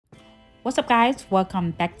What's up, guys?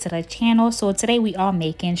 Welcome back to the channel. So today we are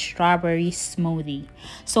making strawberry smoothie.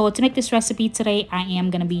 So to make this recipe today, I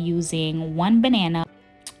am going to be using 1 banana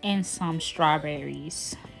and some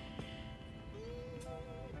strawberries.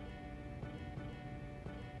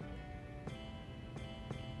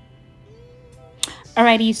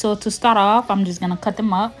 Alrighty, so to start off, I'm just going to cut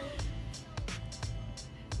them up.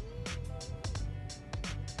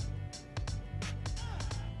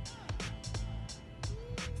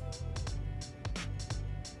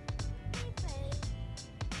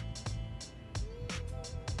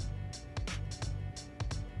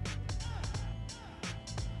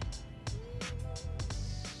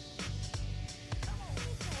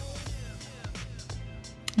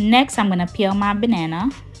 Next, I'm going to peel my banana.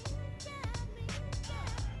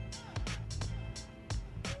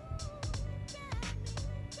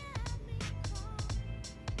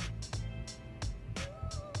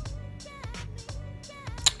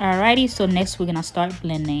 Alrighty, so next we're going to start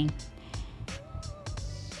blending.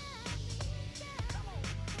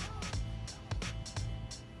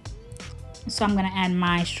 So I'm going to add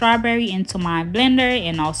my strawberry into my blender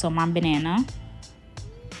and also my banana.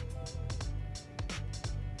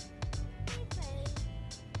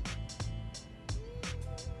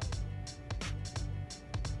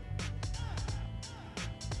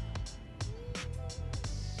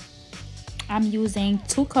 I'm using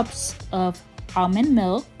 2 cups of almond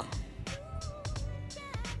milk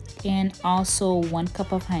and also 1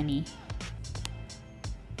 cup of honey.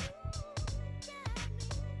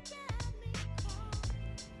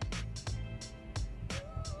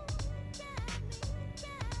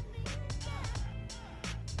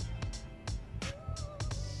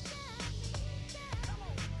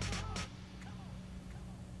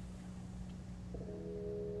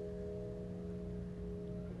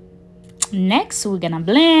 Next, we're gonna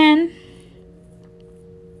blend.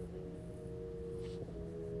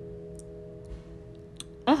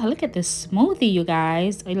 Oh, look at this smoothie, you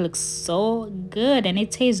guys. It looks so good and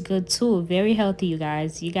it tastes good too. Very healthy, you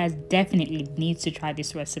guys. You guys definitely need to try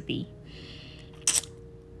this recipe.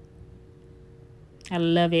 I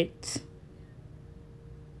love it.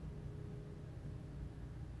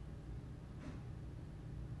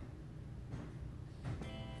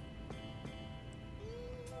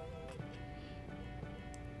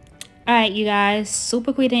 Alright, you guys,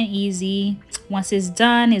 super quick and easy. Once it's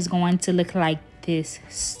done, it's going to look like this.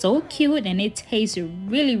 So cute, and it tastes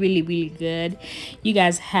really good. You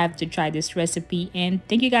guys have to try this recipe, and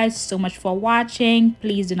thank you guys so much for watching.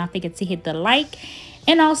 Please do not forget to hit the like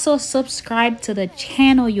and also subscribe to the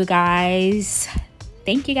channel, you guys.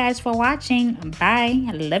 Thank you guys for watching. Bye.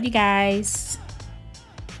 I love you guys.